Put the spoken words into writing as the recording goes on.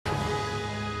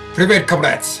Привет,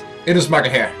 comrades! It is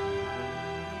Michael here.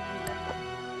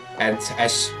 And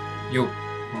as you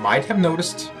might have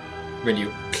noticed when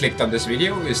you clicked on this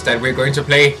video, is that we're going to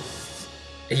play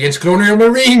Aliens Colonial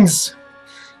Marines!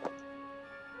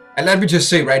 And let me just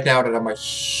say right now that I'm a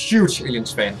huge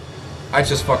Aliens fan. I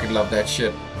just fucking love that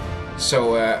shit.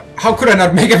 So, how could I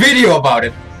not make a video about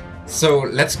it? So,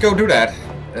 let's go do that.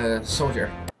 Soldier.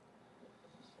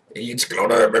 Aliens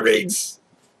Colonial Marines!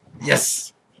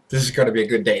 Yes! This is gonna be a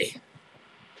good day.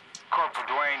 Corporal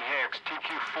Dwayne Hicks,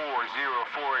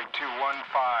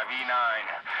 TQ40482115E9.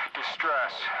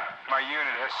 Distress. My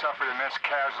unit has suffered immense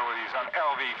casualties on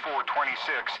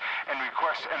LV-426 and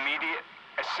requests immediate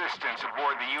assistance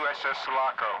aboard the USS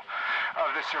Sulaco.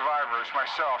 Of the survivors,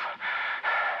 myself,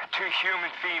 2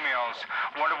 human females,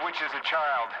 one of which is a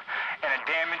child, and a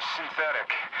damaged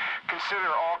synthetic. Consider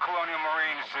all Colonial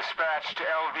Marines dispatched to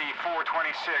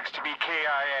LV-426 to be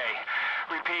KIA.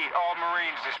 Repeat, all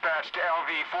Marines dispatched to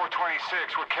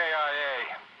LV-426 were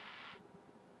KIA.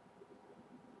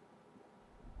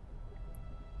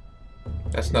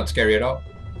 That's not scary at all.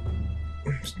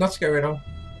 It's not scary at all.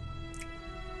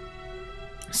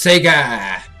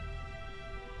 Sega!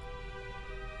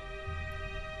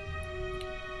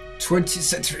 20th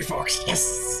Century Fox,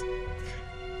 yes!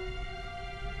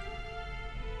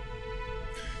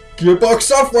 Gearbox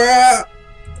software!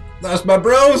 That's my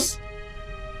bros!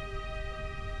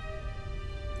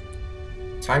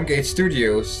 TimeGate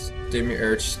Studios,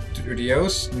 Demiurge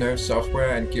Studios, Nerve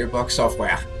Software, and Gearbox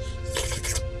Software.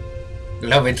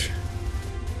 Love it.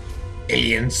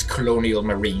 Aliens Colonial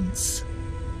Marines.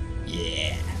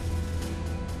 Yeah.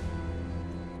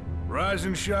 Rise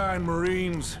and shine,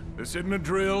 Marines. This isn't a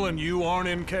drill and you aren't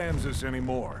in Kansas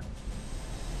anymore.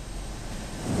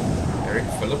 Eric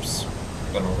Phillips.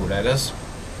 Don't know who that is.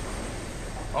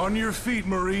 On your feet,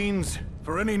 Marines.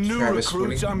 For any new Travis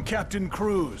recruits, Willing. I'm Captain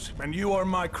Cruz, and you are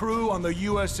my crew on the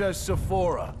USS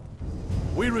Sephora.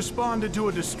 We responded to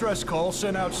a distress call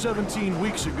sent out 17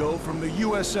 weeks ago from the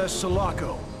USS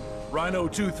Sulaco. Rhino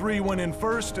 2-3 went in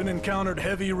first and encountered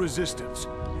heavy resistance.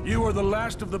 You are the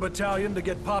last of the battalion to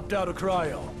get popped out of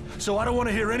cryo. So I don't want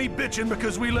to hear any bitching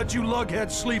because we let you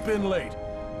lugheads sleep in late.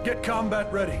 Get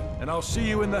combat ready, and I'll see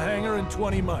you in the hangar in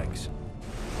 20 mics.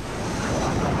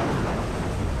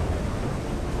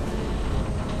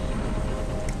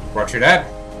 Roger that.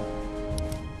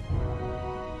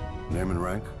 Name and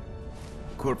rank?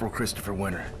 Corporal Christopher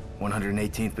Winter,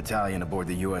 118th Battalion aboard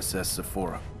the USS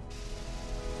Sephora.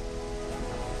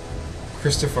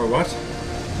 Christopher what?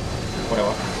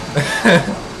 Whatever.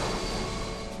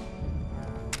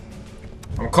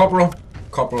 I'm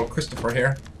Corporal Christopher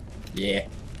here. Yeah.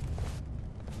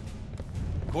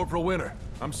 Corporal Winter,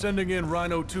 I'm sending in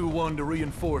Rhino 2-1 to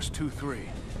reinforce 2-3.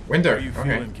 Winter, How are you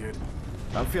okay. feeling, kid?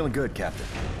 I'm feeling good, Captain.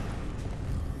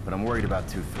 But I'm worried about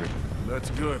 2-3. That's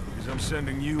good, because I'm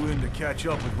sending you in to catch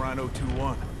up with Rhino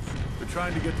 2-1. We're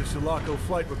trying to get the Sulaco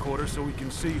flight recorder so we can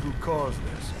see who caused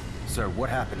this. Sir, what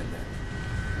happened in there?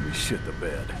 Let me shit the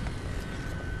bed.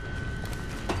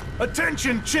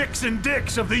 Attention, chicks and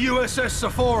dicks of the USS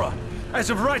Sephora! As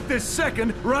of right this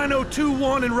second, Rhino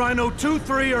 2-1 and Rhino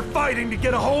 2-3 are fighting to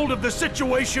get a hold of the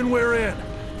situation we're in.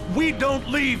 We don't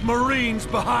leave Marines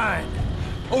behind.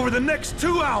 Over the next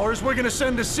 2 hours, we're gonna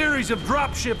send a series of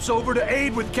dropships over to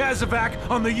aid with Kazovac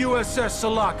on the USS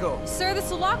Sulaco. Sir, the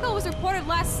Sulaco was reported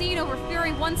last seen over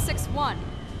Fury 161.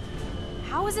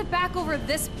 How is it back over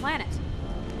this planet?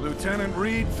 Lieutenant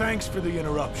Reed, thanks for the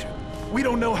interruption. We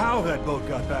don't know how that boat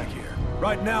got back here.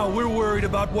 Right now, we're worried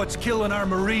about what's killing our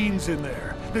Marines in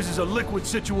there. This is a liquid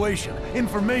situation.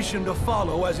 Information to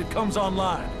follow as it comes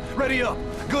online. Ready up.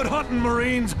 Good hunting,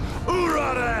 Marines.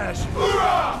 Hoorah, Dash!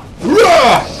 Hoorah!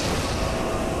 Hoorah!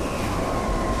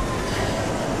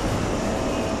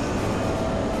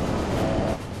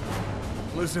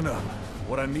 Listen up.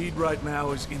 What I need right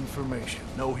now is information.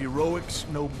 No heroics,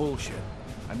 no bullshit.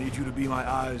 I need you to be my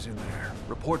eyes in there.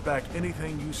 Report back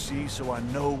anything you see so I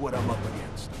know what I'm up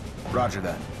against. Roger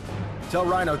that. Tell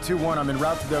Rhino 2-1 I'm en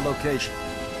route to their location.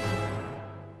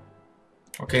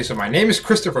 Okay, so my name is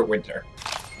Christopher Winter.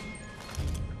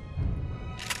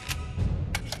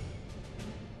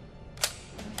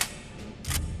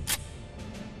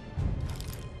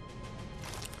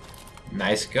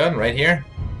 Nice gun right here.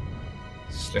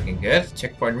 It's looking good.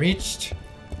 Checkpoint reached.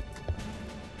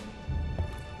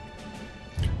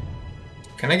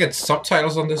 Can I get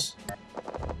subtitles on this?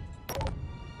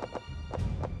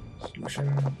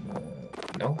 Solution?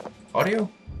 No. Audio?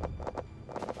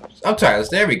 Subtitles,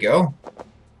 there we go.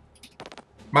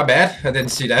 My bad, I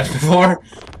didn't see that before.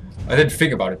 I didn't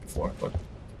think about it before, but...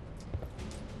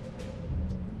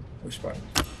 push button.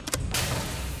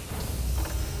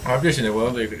 Obviously in the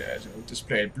world you could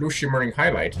display a blue shimmering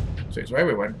highlight. So it's where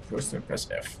we went. First then press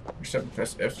F. First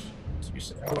press F to use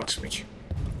the analog switch.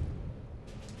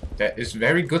 That is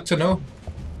very good to know.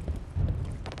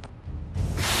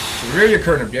 Reveal your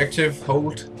current objective,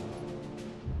 hold.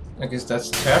 I guess that's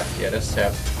tab. Yeah, that's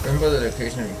tab. Remember the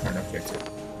location of your current objective.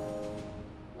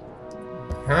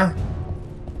 Huh?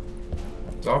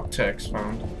 Dog tags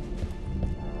found.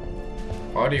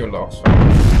 Audio logs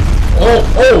found.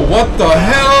 Oh, what the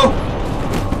hell?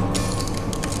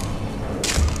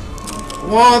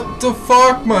 What the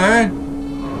fuck,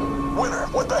 man? Winter,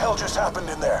 what the hell just happened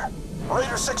in there?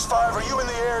 Raider 6-5, are you in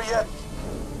the air yet?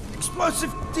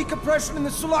 Explosive decompression in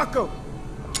the Sulaco.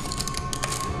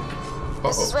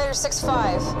 This is Raider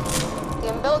 6-5. The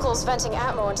umbilical's venting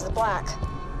atmo into the black.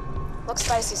 Looks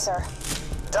dicey, sir.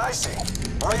 Dicey?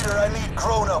 Raider, I need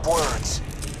grown-up words.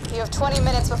 You have 20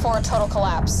 minutes before a total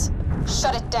collapse.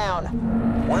 Shut it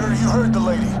down. Winter, you heard the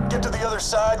lady. Get to the other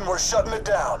side and we're shutting it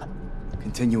down.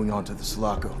 Continuing on to the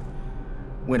Sulaco.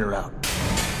 Winter out.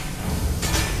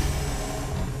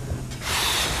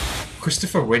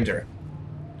 Christopher Winter.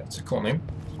 That's a cool name.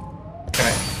 Can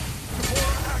I...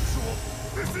 Actual,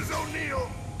 this is O'Neill.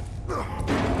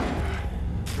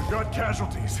 We've got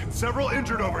casualties and several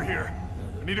injured over here.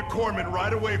 I need a corpsman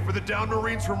right away for the downed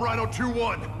Marines from Rhino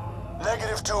 2-1.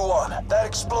 Negative 2-1. That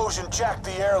explosion jacked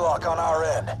the airlock on our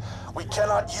end. We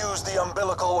cannot use the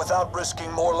umbilical without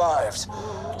risking more lives.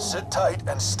 Sit tight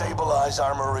and stabilize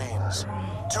our Marines.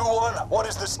 2-1, what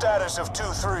is the status of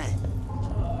 2-3?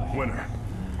 Winter.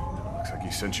 Looks like he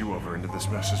sent you over into this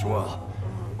mess as well.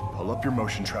 Pull up your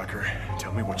motion tracker and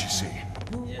tell me what you see.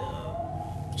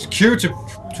 It's Q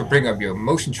to bring up your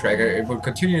motion tracker. It will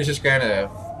continue to scan a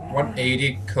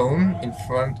 180 cone in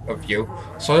front of you.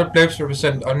 Solid blips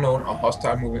represent unknown or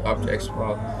hostile moving objects,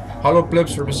 while hollow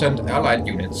blips represent allied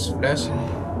units.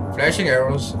 Flashing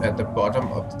arrows at the bottom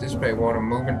of the display warn a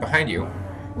movement behind you.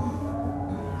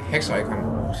 Hex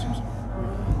icon.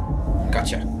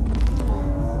 Gotcha.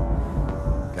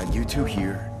 Got you two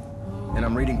here, and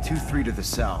I'm reading 2-3 to the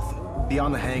south.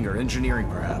 Beyond the hangar, engineering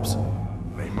perhaps.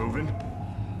 They moving?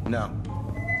 No.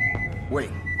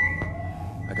 Wait.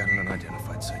 I got an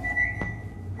unidentified signal.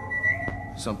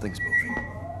 Something's moving.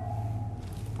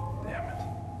 Damn it.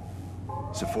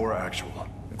 Sephora actual.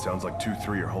 It sounds like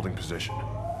 2-3 are holding position.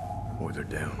 Or they're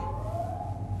down.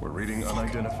 We're reading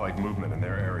unidentified movement in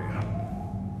their area.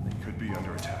 They could be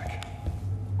under attack.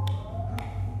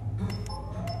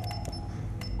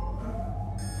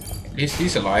 At least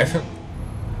he's alive.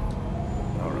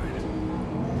 Alright.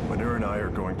 Winter and I are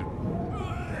going to...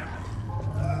 Damn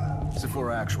it.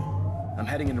 Sephora actual. I'm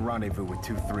heading into rendezvous with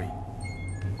 2-3.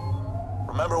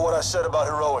 Remember what I said about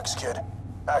heroics, kid.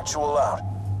 Actual out.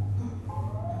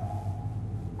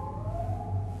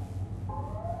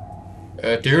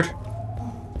 Dude?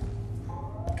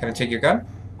 Can I take your gun?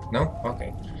 No?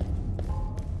 Okay.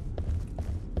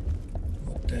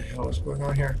 What the hell is going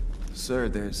on here? Sir,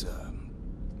 there's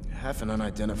half an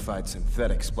unidentified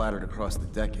synthetic splattered across the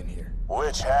deck in here.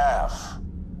 Which half?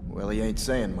 Well, he ain't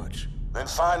saying much. Then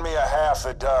find me a half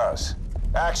that does.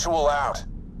 Actual out.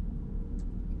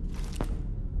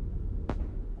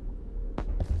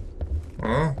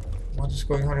 Huh? What is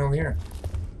going on over here?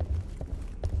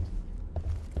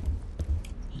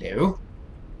 Hello?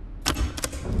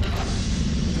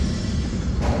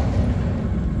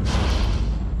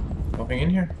 Nothing in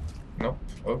here? Nope.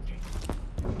 Okay.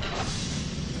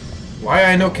 Why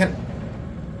I know can...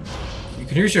 You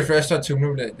can use your flashlight to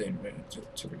move the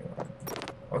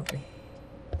okay.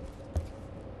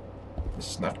 This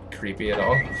is not creepy at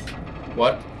all.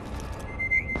 What?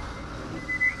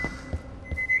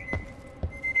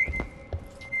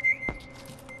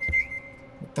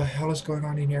 What the hell is going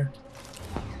on in here?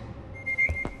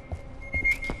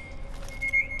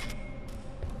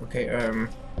 Okay,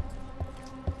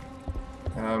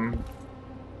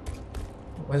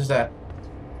 what is that?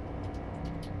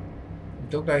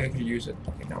 It looked like I could use it.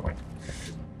 Okay, now what?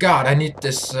 God, I need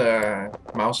this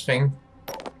mouse thing.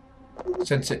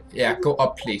 Since it, yeah, go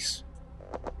up, please.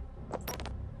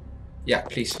 Yeah,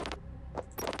 please.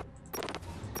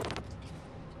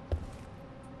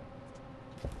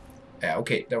 Yeah,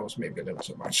 okay, that was maybe a little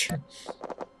too much.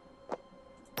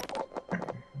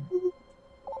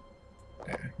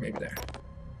 There, maybe there.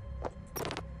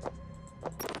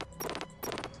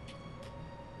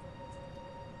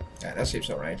 Yeah, that seems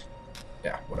alright.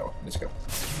 Yeah, whatever. Let's go.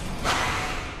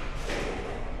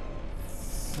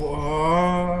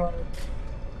 Fuck.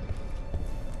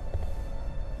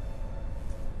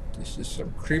 This is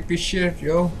some creepy shit,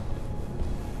 yo.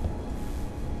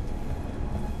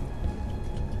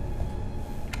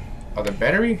 Oh, the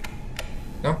battery?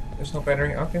 No? There's no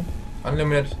battery. Okay.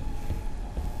 Unlimited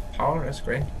power. That's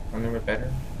great. Unlimited battery.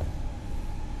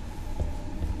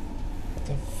 What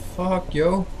the fuck,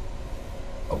 yo?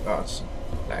 Oh god, it's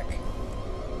black.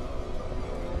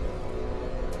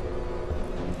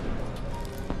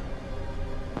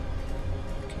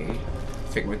 Okay. I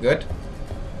think we're good.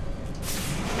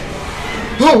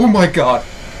 Oh my god!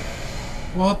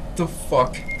 What the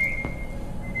fuck?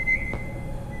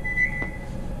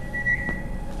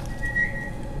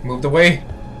 Moved away.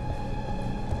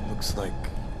 Looks like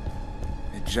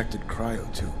ejected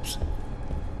cryotubes.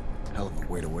 Hell of a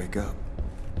way to wake up.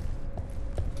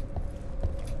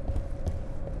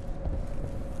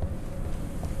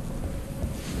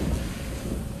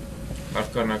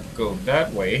 Not gonna go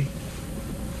that way.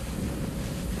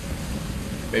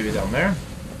 Maybe down there.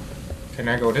 Can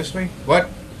I go this way? What?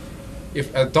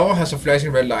 If a door has a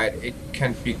flashing red light, it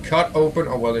can be cut open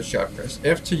or welded shut. Press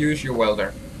F to use your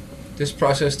welder. This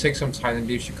process takes some time and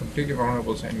leaves you completely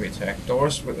vulnerable to enemy attack.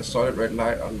 Doors with a solid red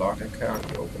light are locked and cannot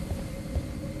be opened.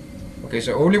 Okay,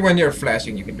 so only when you're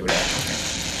flashing you can do that.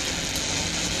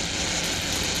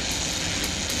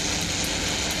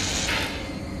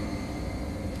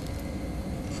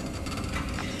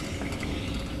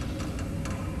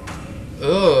 Okay.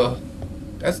 Ugh.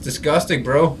 That's disgusting,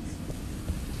 bro.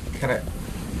 Can I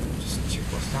just check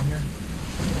what's down here?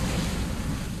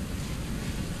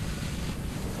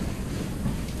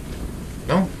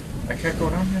 No, I can't go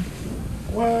down here.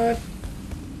 What?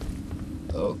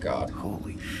 Oh god.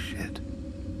 Holy shit.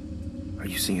 Are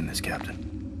you seeing this, Captain?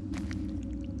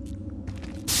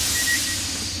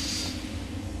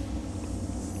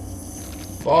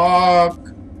 Fuck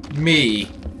me.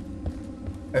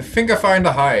 I think I found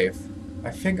a hive.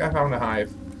 I think I found a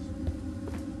hive.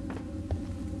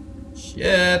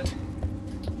 Shit.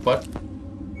 What?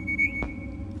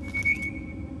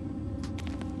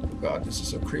 Oh god, this is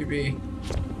so creepy.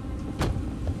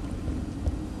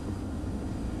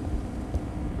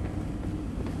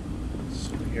 It's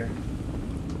over here.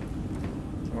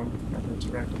 Oh, not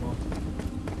interactable.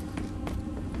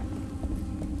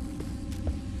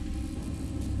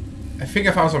 I think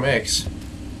I found some eggs.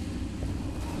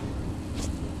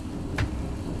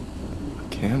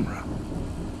 Camera.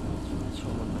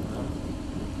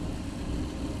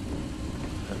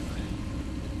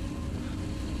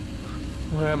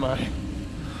 Where am I?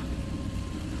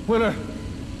 Winner!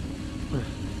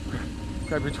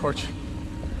 Grab your torch.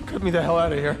 Get me the hell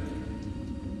out of here.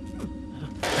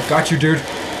 I got you, dude.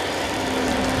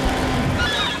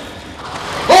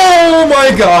 Oh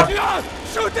my god! Yeah!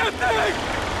 Shoot that thing!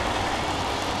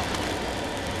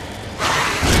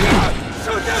 Yeah!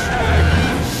 Shoot that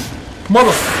thing!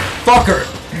 Motherfucker!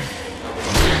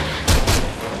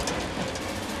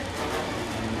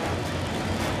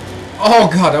 Oh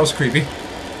god, that was creepy.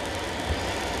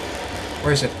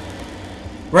 Where is it?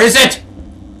 Where is it?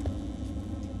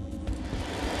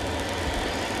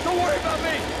 Don't worry about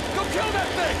me! Go kill that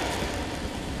thing!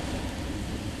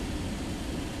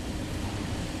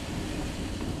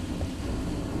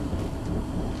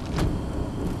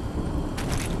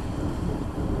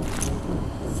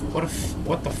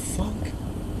 What the fuck?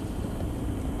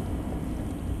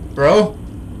 Bro?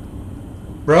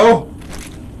 Bro?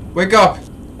 Wake up!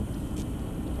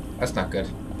 That's not good.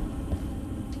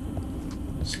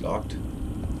 It's locked.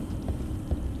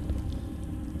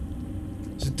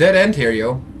 It's a dead end here,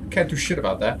 yo. Can't do shit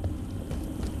about that.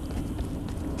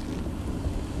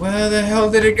 Where the hell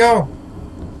did it go?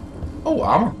 Oh,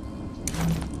 armor.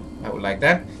 I would like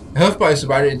that. The health bar is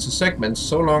divided into segments.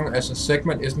 So long as a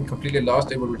segment isn't completely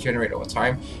lost, it will regenerate over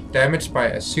time. Damage by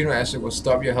a xeno acid will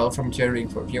stop your health from generating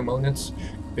for a few moments.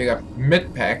 Pick up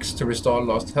mid packs to restore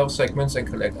lost health segments and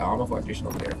collect armor for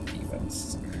additional layer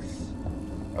defense.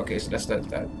 Okay, so that's that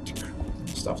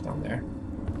stuff down there.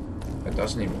 That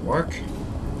doesn't even work.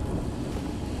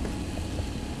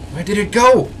 Where did it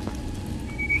go?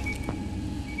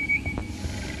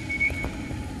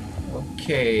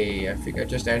 Okay, I think I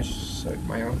just answered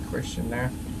my own question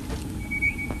there.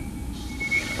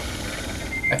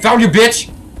 I found you, bitch!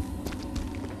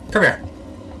 Come here.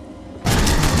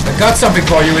 I got something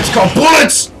for you. It's called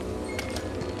bullets!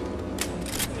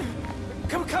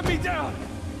 Come cut me down!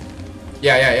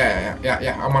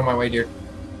 Yeah. I'm on my way, dude.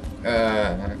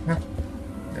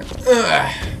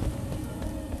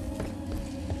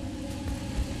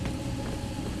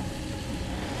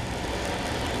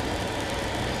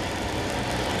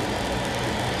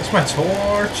 That's my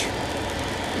torch.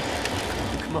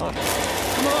 Come on.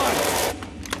 Come on!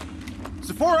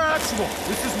 Sephora Actual,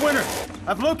 this is Winter.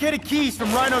 I've located keys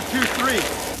from Rhino 2-3.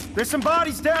 There's some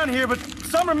bodies down here, but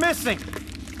some are missing.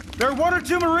 There are 1 or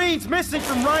 2 Marines missing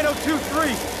from Rhino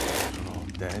 2-3.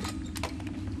 dead.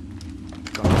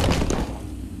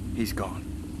 Gone. He's gone.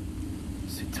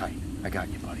 Sit tight. I got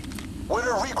you, buddy.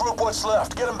 Winter, regroup what's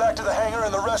left. Get him back to the hangar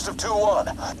and the rest of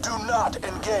 2-1. Do not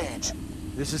engage.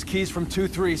 This is Keys from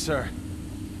 2-3, sir.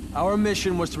 Our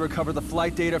mission was to recover the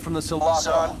flight data from the Sulaco.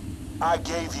 Son, I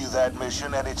gave you that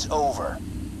mission and it's over.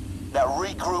 Now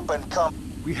regroup and come.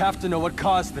 We have to know what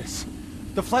caused this.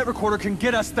 The flight recorder can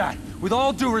get us that. With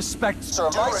all due respect, Sir,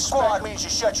 my squad means you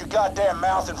shut your goddamn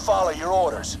mouth and follow your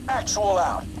orders. Actual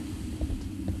out.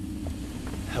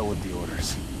 hell with the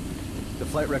orders. The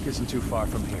flight wreck isn't too far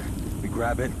from here. We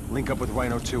grab it, link up with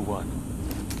Rhino 2-1.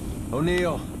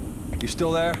 O'Neill, you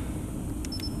still there?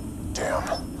 Damn.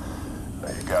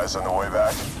 Are you guys on the way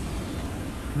back?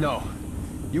 No.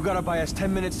 You gotta buy us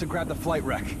 10 minutes to grab the flight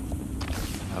wreck.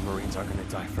 Our Marines aren't gonna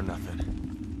die for nothing.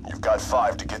 You've got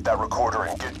 5 to get that recorder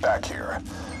and get back here.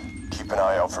 Keep an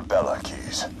eye out for Bella,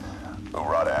 Keys.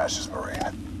 Hoorah to Ash's Marine.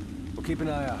 We'll keep an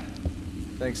eye out.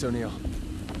 Thanks, O'Neill.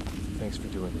 Thanks for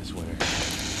doing this, Winter. If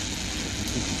you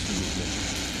think you can use me,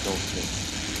 don't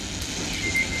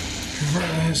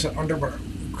think. Underwear.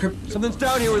 Something's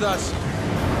down here with us.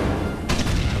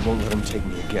 I won't let him take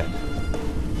me again.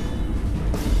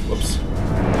 Whoops.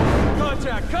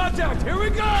 Contact! Contact! Here we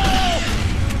go!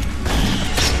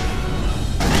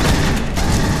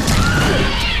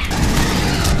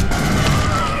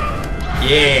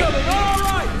 Yeah. All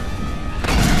right.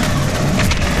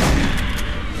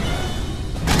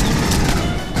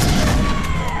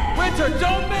 Winter,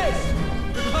 don't miss!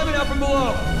 They're climbing out from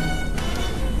below.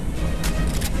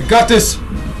 We got this.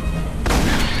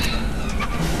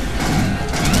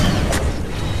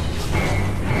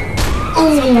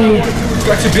 Ooh,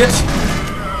 gotcha, bitch.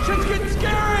 Shit's getting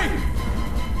scary!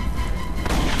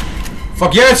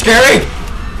 Fuck yeah, it's scary.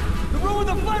 The room with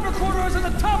the flight recorder is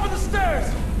at the top of the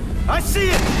stairs! I see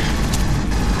it!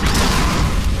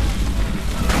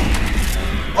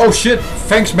 Oh shit,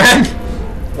 thanks man.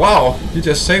 Wow, you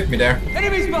just saved me there.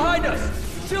 Enemies behind us!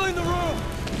 Sealing the room!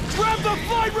 Grab the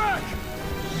flight rack!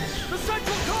 The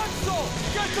central console!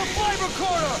 Get the flight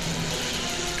recorder!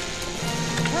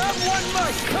 Grab one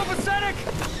mic! Copacetic!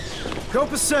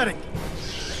 Copacetic!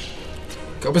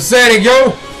 Copacetic,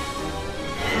 yo!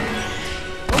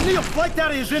 O'Neill, flight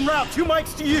data is en route. 2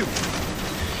 mics to you.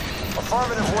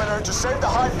 Affirmative, Winter. Just save the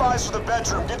high fives for the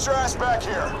bedroom. Get your ass back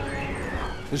here.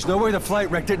 There's no way the flight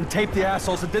wreck didn't tape the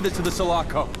assholes that did it to the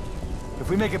Sulaco. If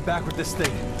we make it back with this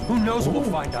thing, who knows what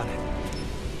we'll find on it?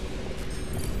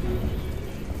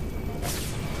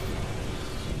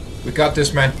 We got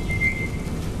this, man.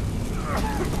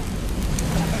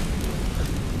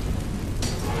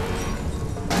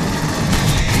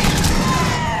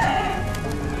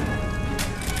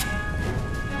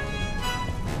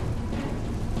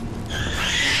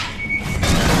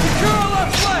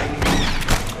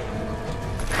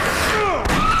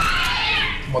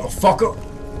 Motherfucker!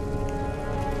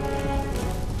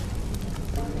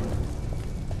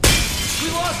 We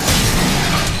lost it!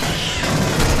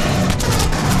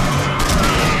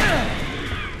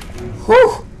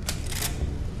 Whew!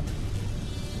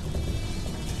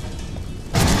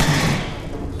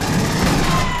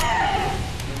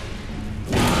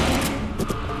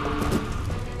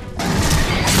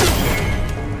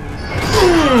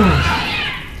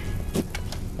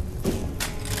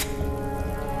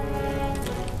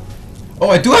 Oh,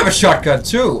 I do have a shotgun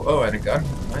too. Oh, and a gun.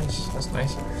 Nice. That's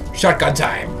nice. Shotgun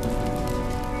time.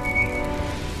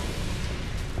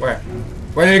 Where?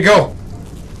 Where did it go?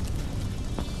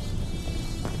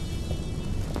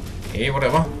 Okay,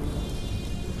 whatever.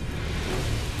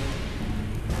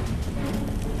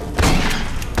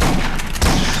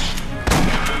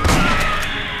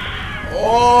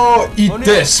 Oh, eat O'Neill,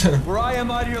 this. where I am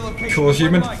out of your location. Cool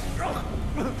human.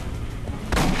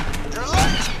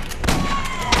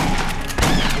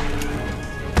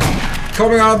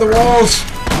 Coming out of the walls!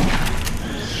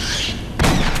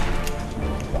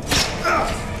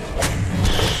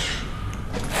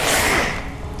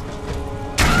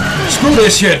 Screw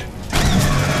this shit!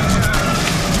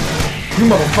 You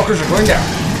motherfuckers are going down!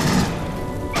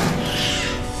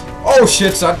 Oh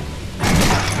shit, son!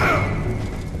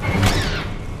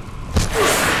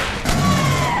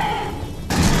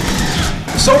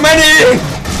 So many!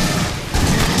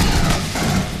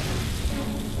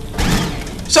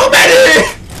 So many!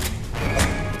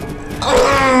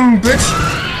 Bitch!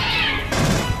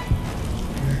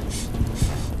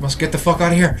 Must get the fuck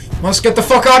out of here! Must get the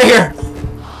fuck out of here!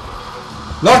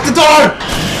 Lock the door!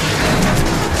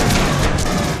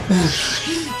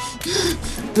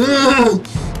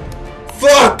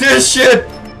 Fuck this shit!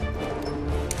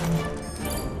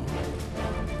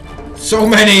 So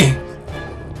many!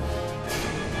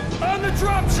 On the the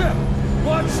dropship!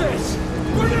 Watch this!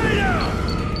 Grenade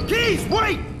out! Keys,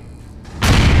 wait!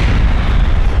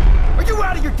 Are you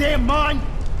out of your damn mind?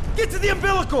 Get to the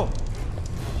umbilical!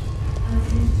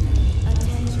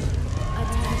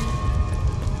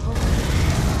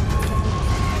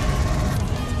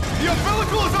 The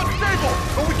umbilical is unstable,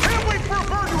 but we can't wait for a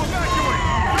bird to evacuate!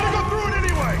 Gotta go through it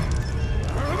anyway!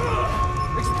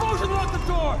 Explosion locked the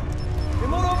door! It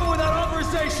won't open without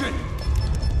authorization!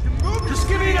 Just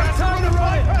give me enough time to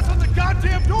run it! Bypass on the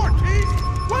goddamn door, Keys!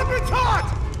 Weapons hot!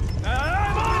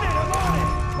 I'm on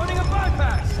it! Running a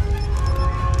bypass!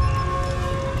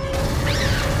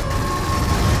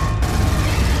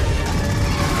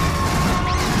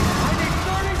 I need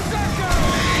 30 seconds!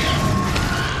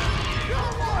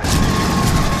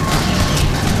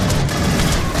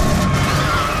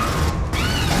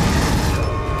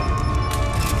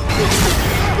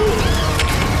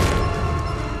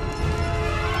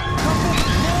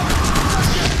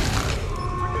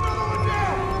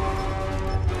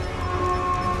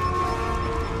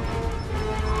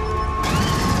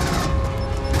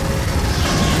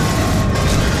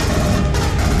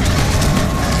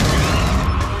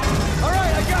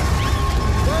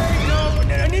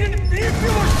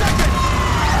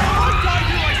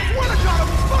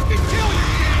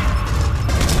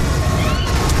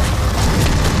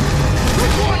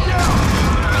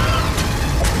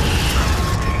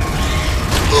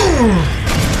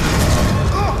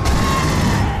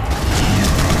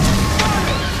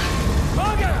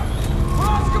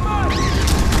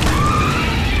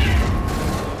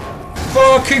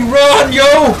 Fucking run,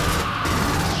 yo!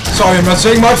 Sorry, I'm not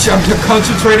saying much. I'm just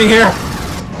concentrating here.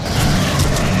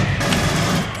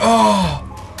 Oh.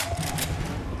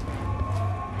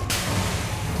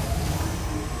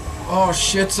 Oh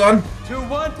shit, son.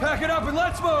 2-1, pack it up and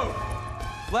let's move!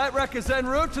 Flat wreck is en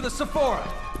route to the Sephora.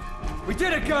 We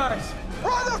did it, guys!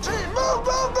 Rhino team, move,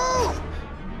 move, move!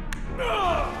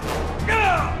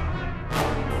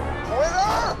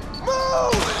 Winner,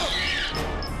 move!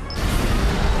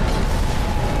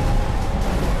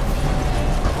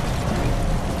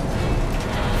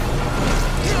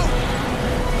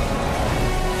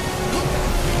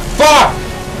 Fuck!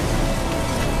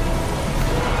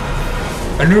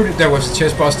 I knew that there was a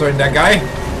chest buster in that guy.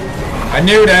 I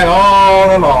knew that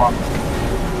all along.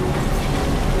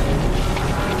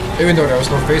 Even though there was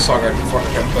no facehugger in front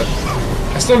of him, but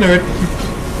I still knew it.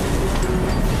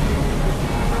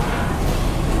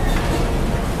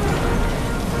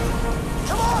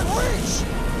 Come on, reach!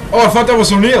 Oh, I thought that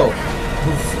was O'Neill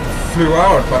who flew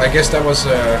out, but I guess that was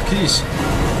Keys.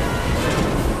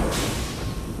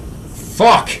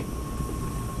 Fuck!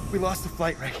 We lost the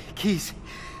flight wreck. Keys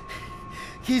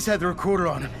had the recorder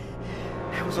on him.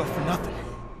 It was all for nothing.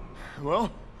 Well,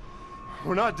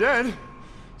 we're not dead,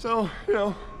 so, you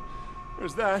know,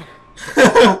 there's that.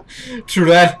 True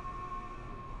that.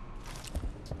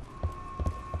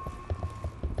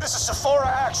 This is Sephora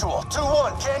Actual.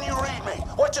 2-1, can you read me?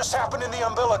 What just happened in the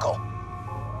umbilical?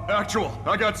 Actual,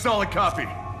 I got solid copy.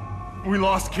 We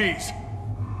lost Keys.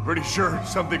 Pretty sure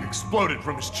something exploded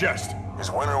from his chest. Is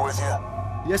Winter with you?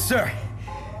 Yes, sir.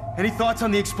 Any thoughts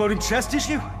on the exploding chest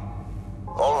issue?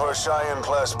 All of our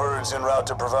Cheyenne-class birds en route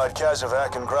to provide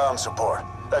Casevac and ground support.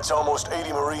 That's almost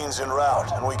 80 Marines en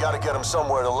route, and we gotta get them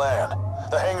somewhere to land.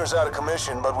 The hangar's out of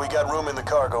commission, but we got room in the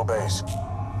cargo base.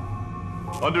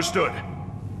 Understood.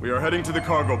 We are heading to the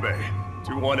cargo bay.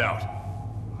 2-1 out.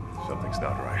 Something's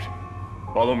not right.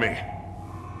 Follow me.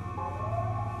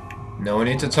 No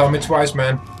need to tell me twice,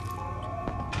 man.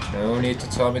 No need to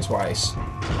tell me twice.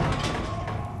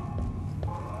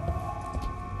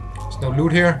 There's no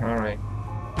loot here? Alright.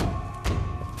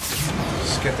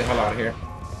 Let's get the hell out of here.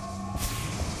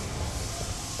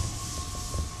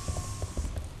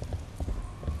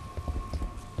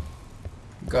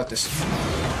 Got this.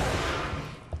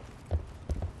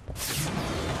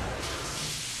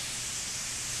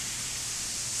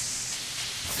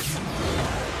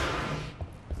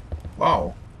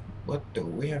 Wow. What do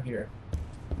we have here?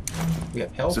 We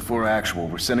have health? Sephora Actual,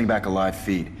 we're sending back a live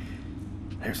feed.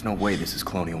 There's no way this is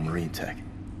Colonial Marine tech.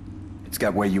 It's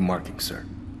got way U markings, sir.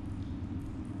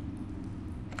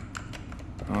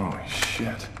 Holy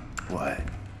shit. What?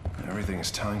 Everything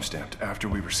is timestamped after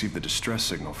we received the distress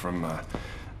signal from,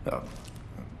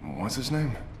 what's his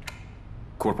name?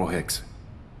 Corporal Hicks.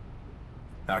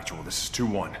 Actual, this is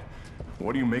 2-1.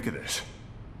 What do you make of this?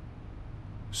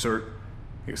 Sir,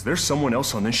 is there someone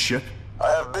else on this ship? I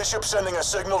have Bishop sending a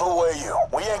signal to weigh you.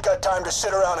 We ain't got time to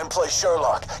sit around and play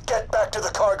Sherlock. Get back to the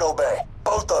cargo bay.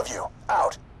 Both of you.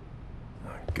 Out.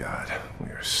 Oh, God. We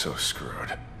are so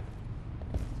screwed.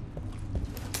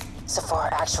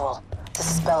 Sephora Actual.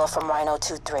 This is Bella from Rhino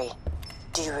 2-3.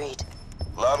 Do you read?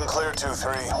 Loud and clear,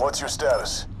 2-3. What's your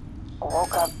status? I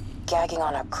woke up gagging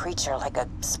on a creature like a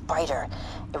spider.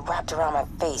 It wrapped around my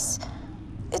face.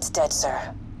 It's dead,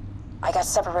 sir. I got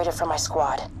separated from my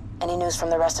squad. Any news from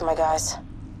the rest of my guys?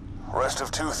 Rest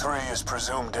of 2-3 is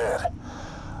presumed dead.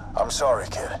 I'm sorry,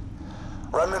 kid.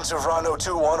 Remnants of Rhino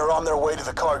 2-1 are on their way to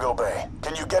the cargo bay.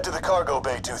 Can you get to the cargo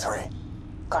bay, 2-3?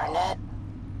 Garnett?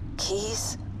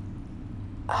 Keys?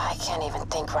 I can't even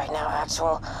think right now,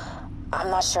 Actual. I'm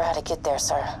not sure how to get there,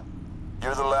 sir.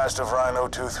 You're the last of Rhino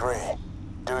 2-3.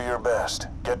 Do your best.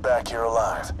 Get back here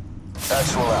alive.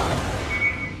 Actual out.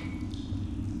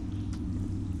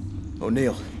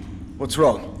 O'Neill, what's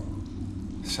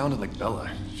wrong? Sounded like Bella.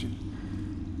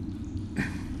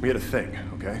 We had a thing,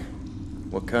 okay?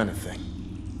 What kind of thing?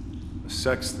 A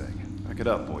sex thing. Back it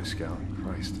up, Boy Scout.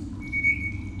 Christ.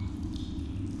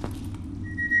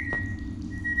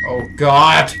 Oh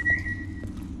God!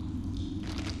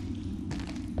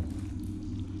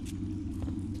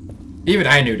 Even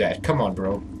I knew that. Come on,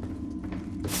 bro.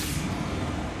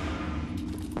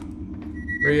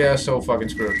 We are so fucking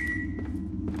screwed.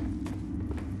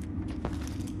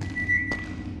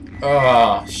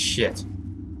 Oh, shit.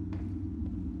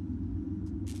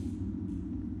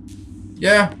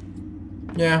 Yeah.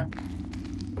 Yeah.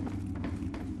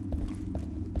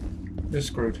 We're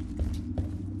screwed.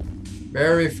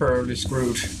 Very thoroughly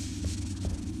screwed.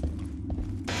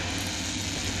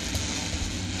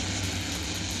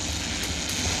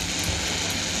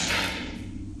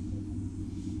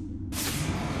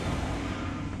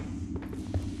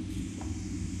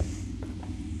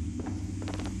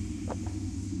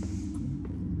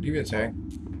 Leave it attack.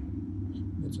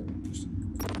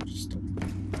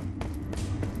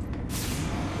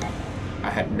 I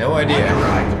had no idea.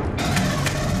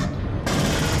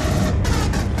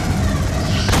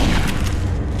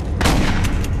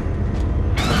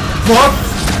 What?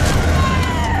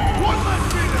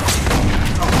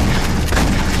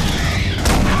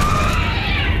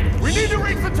 We need to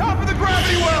reach the top of the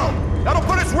gravity well! That'll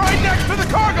put us right next to the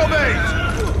cargo bay!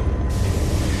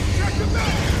 Check the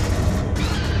map!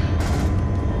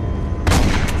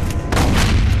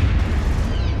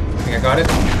 I think I got it.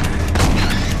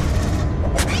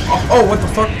 Oh, what the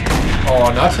fuck?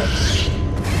 Oh, nothing.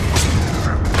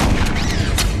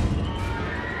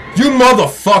 You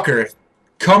motherfucker!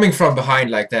 Coming from behind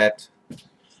like that.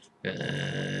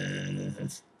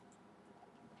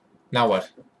 Now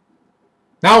what?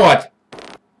 Now what?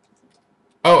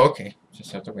 Oh, okay.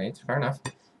 Just have to wait. Fair enough.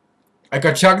 I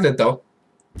got chocolate though.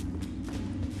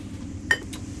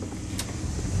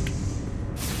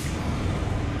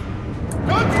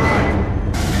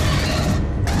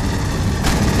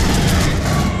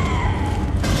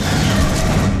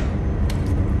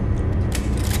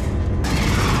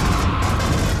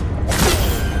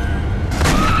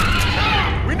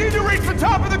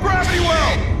 Top of the gravity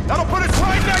well! That'll put us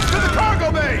right next to the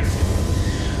cargo base!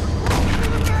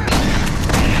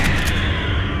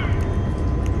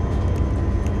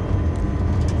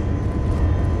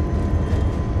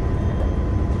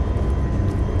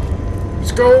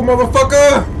 Let's go,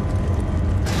 motherfucker!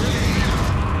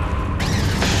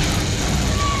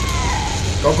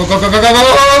 Go, go, go, go, go, go, go,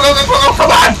 go, go, go, go, go,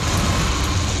 come on!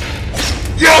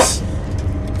 Yes!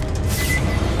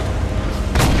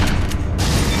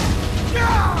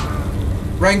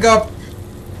 Rank up!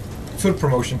 Foot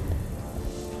promotion.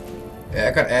 Yeah,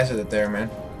 I got acid there, man.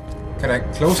 Can I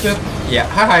close it? Yeah,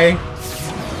 hi!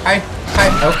 Hi! Hi!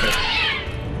 Okay.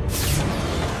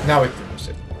 Now we close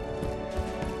it.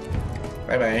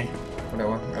 Bye bye.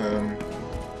 Whatever.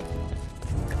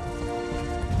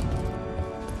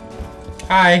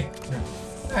 Hi!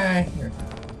 Hi!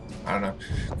 I don't know.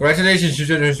 Congratulations, you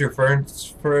just your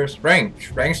first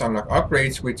rank. Ranks unlock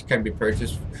upgrades which can be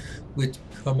purchased with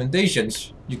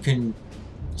commendations. You can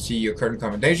see your current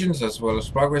commendations as well as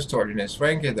progress toward your next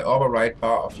rank in the upper right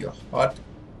bar of your HUD.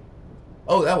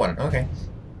 Oh, that one. Okay.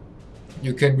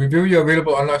 You can review your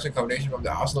available unlocks and commendations from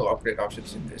the arsenal upgrade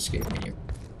options in the escape menu.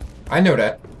 I know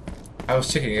that. I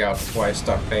was checking it out before I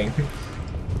stopped playing.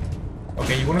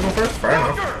 Okay, you wanna go first? Fair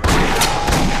enough.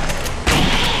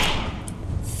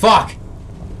 Fuck!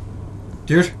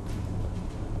 Dude.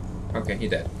 Okay, he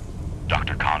dead.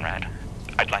 Dr. Conrad,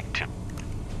 I'd like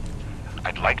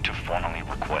to formally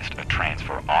request a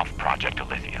transfer off Project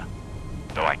Alithia.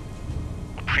 Though I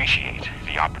appreciate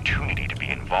the opportunity to be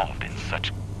involved in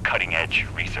such cutting-edge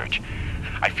research,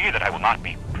 I fear that I will not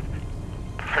be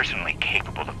personally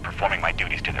capable of performing my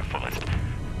duties to their fullest.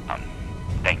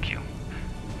 Thank you.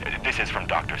 This is from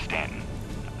Dr. Stanton,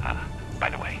 by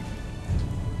the way.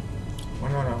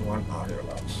 1 audio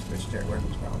logs. Which their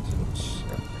weapons balance.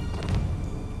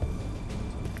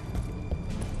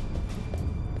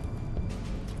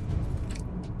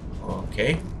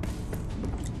 Okay.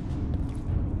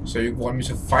 So you want me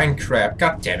to find crap?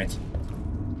 God damn it!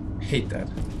 I hate that.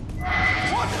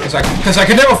 Because I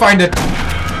can never find it.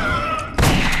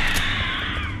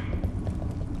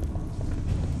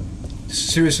 This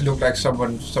seriously looks like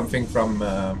something from.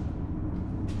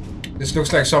 This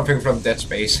looks like something from Dead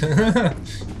Space.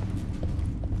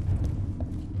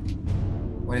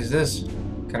 What is this?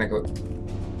 Can I go?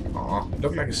 Aw, it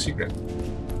looked like a secret.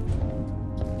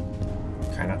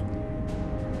 Kinda.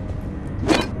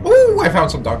 Ooh, I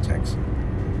found some dog tags.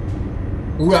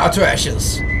 Ooh, out to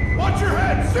ashes. Watch your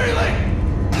head, ceiling!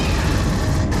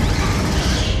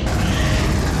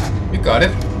 You got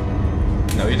it.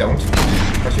 No, you don't.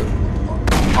 Because you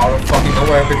out of fucking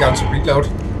nowhere began to reload.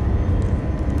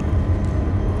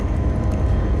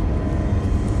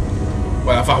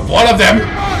 Well, I found one of them!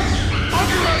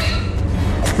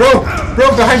 Bro!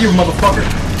 Bro, behind you, motherfucker!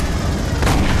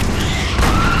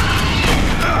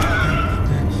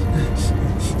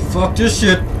 Fuck this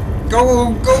shit!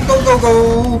 Go! Go, go, go,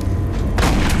 go!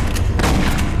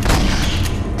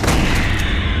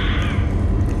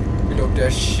 Reload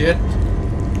that shit.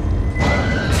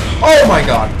 Oh my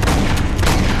god!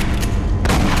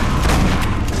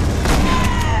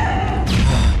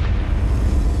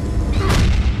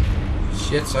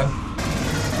 Shit, son.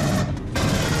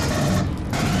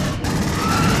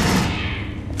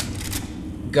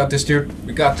 We got this, dude.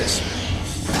 We got this.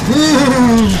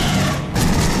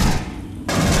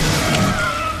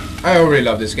 I really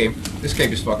love this game. This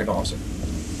game is fucking awesome.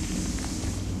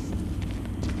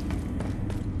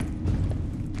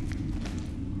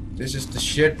 This is the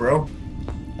shit, bro.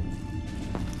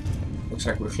 Looks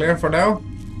like we're clear for now.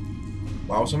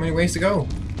 Wow, so many ways to go.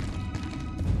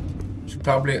 Should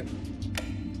probably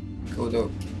go the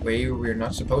way we're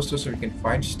not supposed to, so we can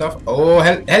find stuff. Oh,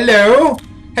 hello!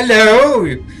 Hello!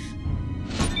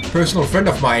 Personal friend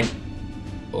of mine.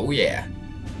 Oh yeah.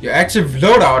 Your active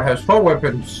loadout has 4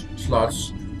 weapons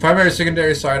slots. Primary,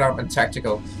 secondary, sidearm, and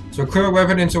tactical. To equip a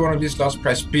weapon into one of these slots,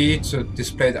 press B to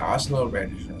display the arsenal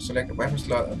ready. Select a weapon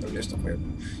slot on the list of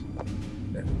weapons.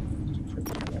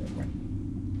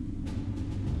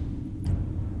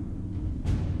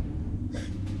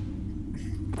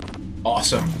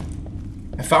 Awesome.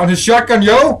 I found his shotgun,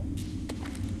 yo!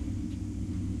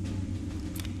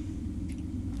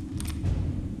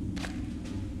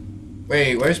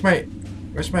 Wait, where's my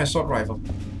assault rifle?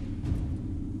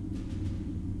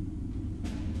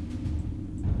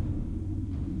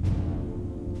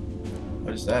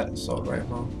 What is that? Assault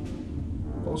rifle?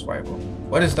 Pulse rifle.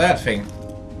 What is that thing?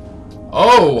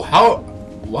 Oh, how?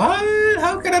 What?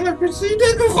 How can I never seen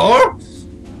this before?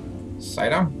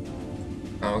 Sidearm?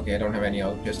 Oh, okay, I don't have any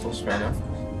other pistols. Fair enough.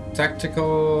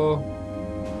 Tactical.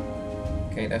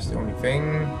 Okay, that's the only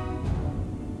thing.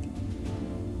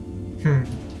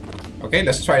 Okay,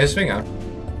 let's try this thing out.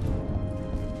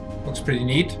 Looks pretty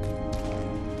neat.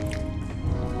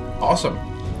 Awesome.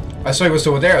 I saw it was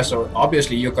over there, so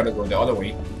obviously you're gonna go the other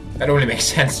way. That only makes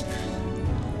sense.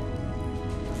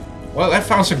 Well, I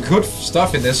found some good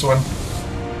stuff in this one.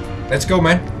 Let's go,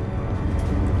 man.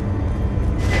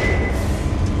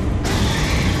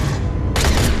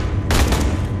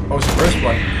 Oh, it's the first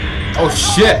one. Oh,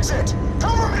 shit!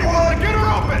 Cover me while I get her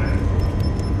open!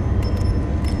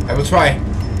 I will try.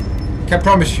 Can't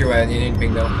promise you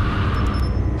anything, though.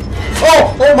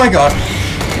 Oh! Oh my god!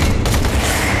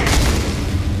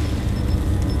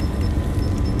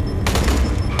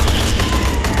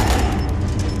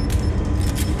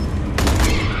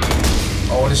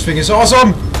 Oh, this thing is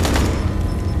awesome!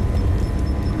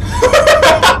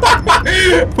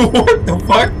 What the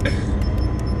fuck?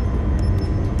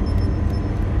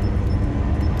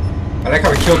 I like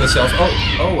how it killed itself.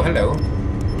 Oh, hello.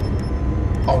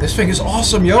 Oh, this thing is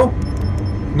awesome, yo!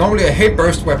 Normally I hate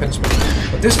burst weapons,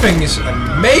 but this thing is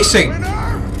amazing!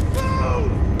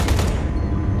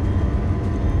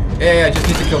 Yeah, I just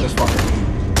need to kill this fucker.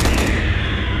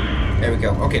 There we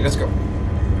go. Okay, let's go.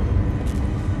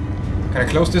 Can I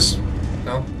close this?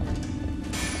 No.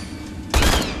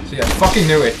 See, I fucking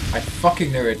knew it. I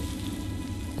fucking knew it.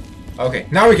 Okay,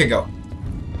 now we can go.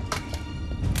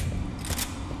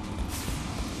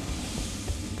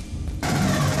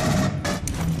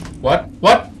 What?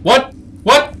 What? What?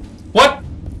 What? What?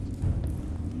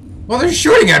 What are you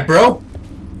shooting at, bro?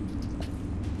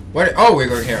 Where? Oh, we're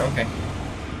going here. Okay.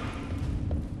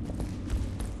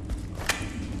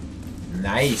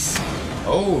 Nice.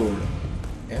 Oh,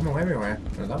 ammo everywhere.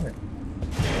 I love it.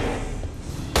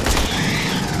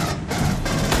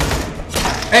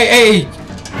 Hey!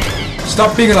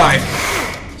 Stop being alive!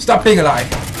 Stop being alive!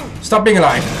 Stop being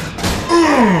alive!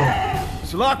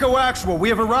 Sulaco Actual, we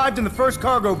have arrived in the first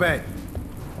cargo bay.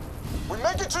 We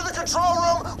make it to the control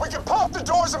room, we can pop the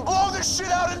doors and blow this shit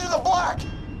out into the black!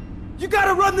 You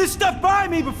gotta run this stuff by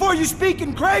me before you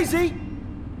speaking crazy!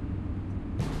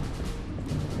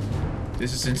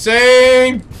 This is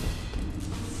insane!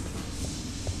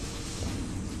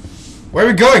 Where are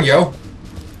we going, yo?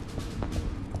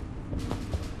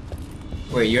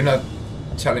 Wait, you're not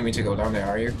telling me to go down there,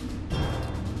 are you?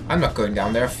 I'm not going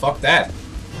down there, fuck that.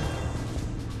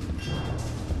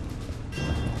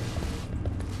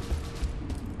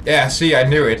 Yeah, see, I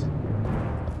knew it.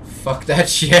 Fuck that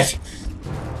shit.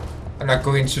 I'm not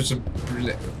going to some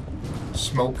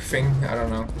smoke thing, I don't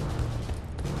know.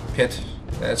 Pit.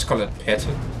 Let's call it pit.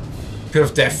 Pit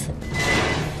of death.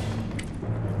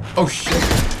 Oh shit.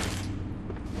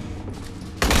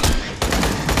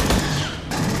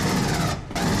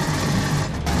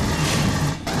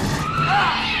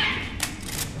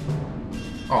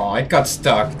 Oh, it got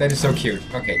stuck. That is so cute.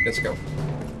 Okay, let's go.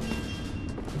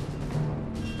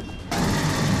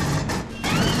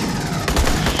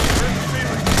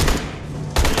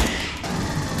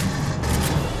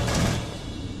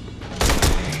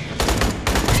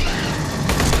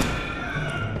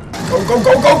 Go,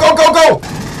 go, go, go, go, go!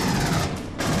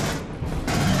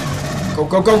 Go,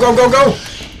 go, go, go, go, go!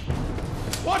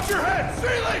 Watch your head!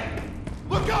 Ceiling!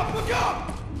 Look up, look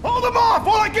up! Hold them off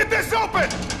while I get this open!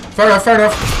 Fair enough, fair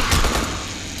enough.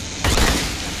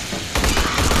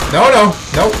 No, no,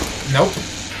 nope, nope.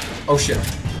 Oh shit.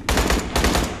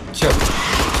 Chill.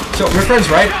 Chill, we're friends,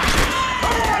 right?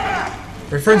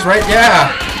 We're friends, right?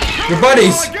 Yeah! We're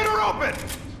buddies! Get her open!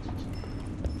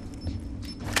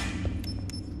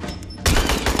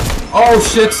 Oh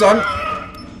shit, son!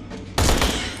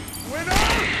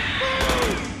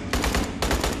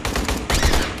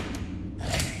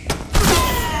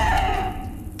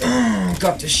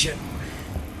 Got this shit.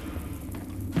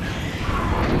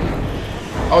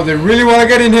 Oh, they really want to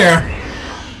get in here.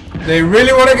 They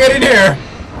really want to get in here.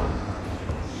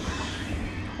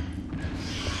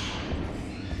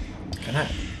 Can I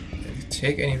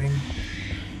take anything?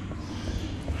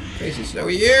 Place is so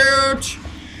huge.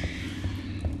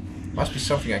 Must be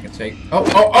something I can take. Oh,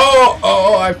 oh, oh,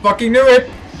 oh, I fucking knew it.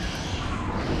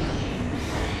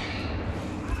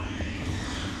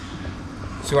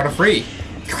 So out of free.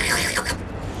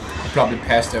 Probably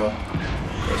passed over.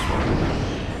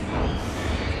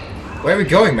 Where are we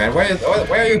going, man? Where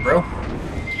are you, bro?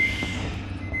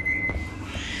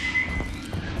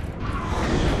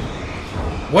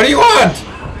 What do you want?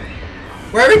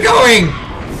 Where are we going?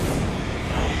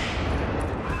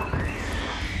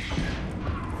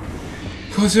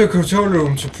 Go to the control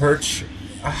room to perch.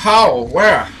 How?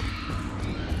 Where?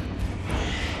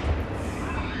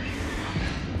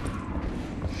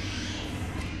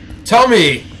 Tell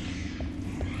me!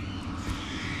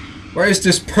 Where is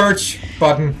this perch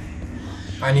button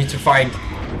I need to find?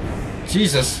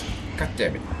 Jesus. God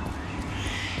damn it.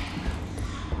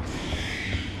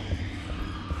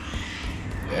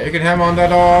 Yeah, you can hammer on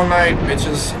that all night,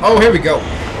 bitches. Oh, here we go.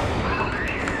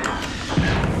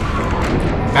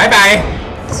 Bye-bye.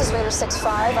 This is Raider 6-5.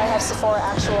 I have Sephora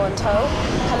Actual in tow.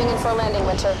 Coming in for a landing,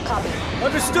 Winter. Copy.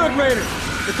 Understood, Raider.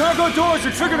 The cargo doors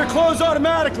are triggered to close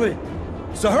automatically.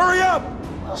 So hurry up!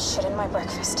 Well, shit in my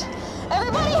breakfast.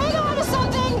 Everybody hang on to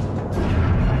something!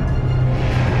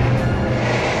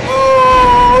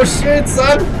 Oh, shit,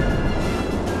 son!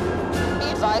 Be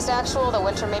advised, Actual, the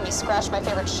Winter made me scratch my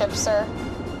favorite ship, sir.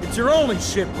 It's your only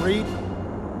ship, Reed.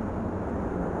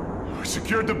 We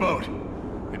secured the boat.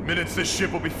 In minutes, this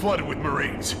ship will be flooded with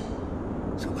Marines.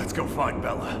 So let's go find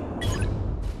Bella.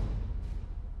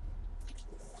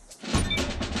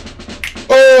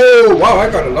 Oh, wow, I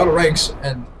got a lot of ranks.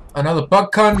 And another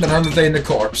bug con, another day in the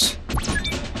corpse.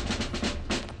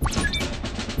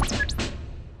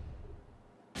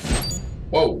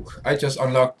 Whoa, I just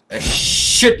unlocked a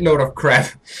shitload of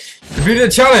crap. Completed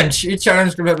a challenge. Each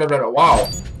challenge, blah, blah, blah, blah. Wow.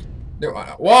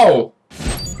 Whoa.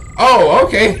 Oh,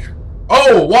 okay.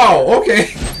 Oh, wow,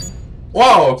 okay.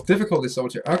 Wow, difficulty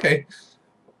soldier. Okay.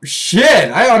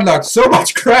 Shit, I unlocked so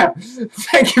much crap.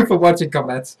 Thank you for watching,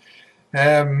 comrades.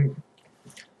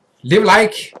 Leave a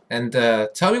like and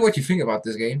tell me what you think about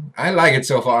this game. I like it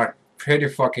so far. Pretty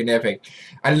fucking epic.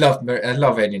 I love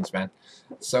aliens, man.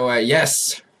 So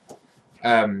yes,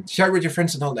 share it with your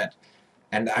friends and all that.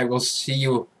 And I will see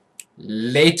you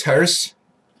laters.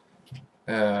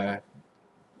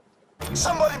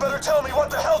 Somebody better tell me what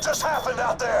the hell just happened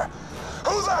out there.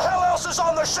 Who the hell else is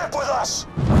on the ship with us?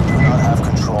 We do not have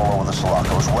control over the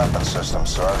Sulaco's weapon system,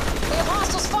 sir. We have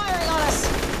hostiles firing on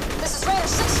us.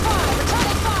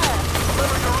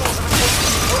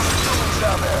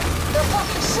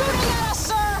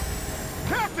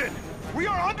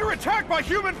 attacked by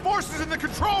human forces in the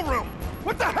control room!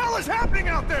 What the hell is happening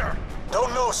out there?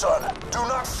 Don't know, son. Do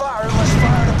not fire unless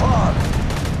fired upon.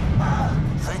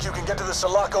 Think you can get to the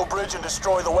Sulaco bridge and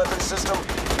destroy the weapon system?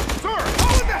 Sir,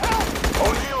 how in the hell?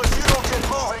 O'Neill, if you don't get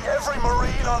moving, every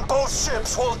Marine on both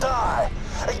ships will die.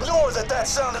 Ignore that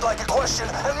sounded like a question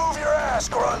and move your ass,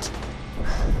 Grunt.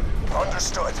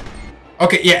 Understood.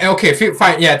 Okay, yeah, okay,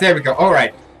 fine, yeah, there we go,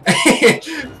 alright.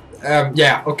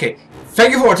 Yeah, okay.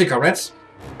 Thank you for watching, comrades.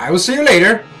 I will see you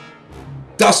later.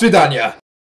 До свидания.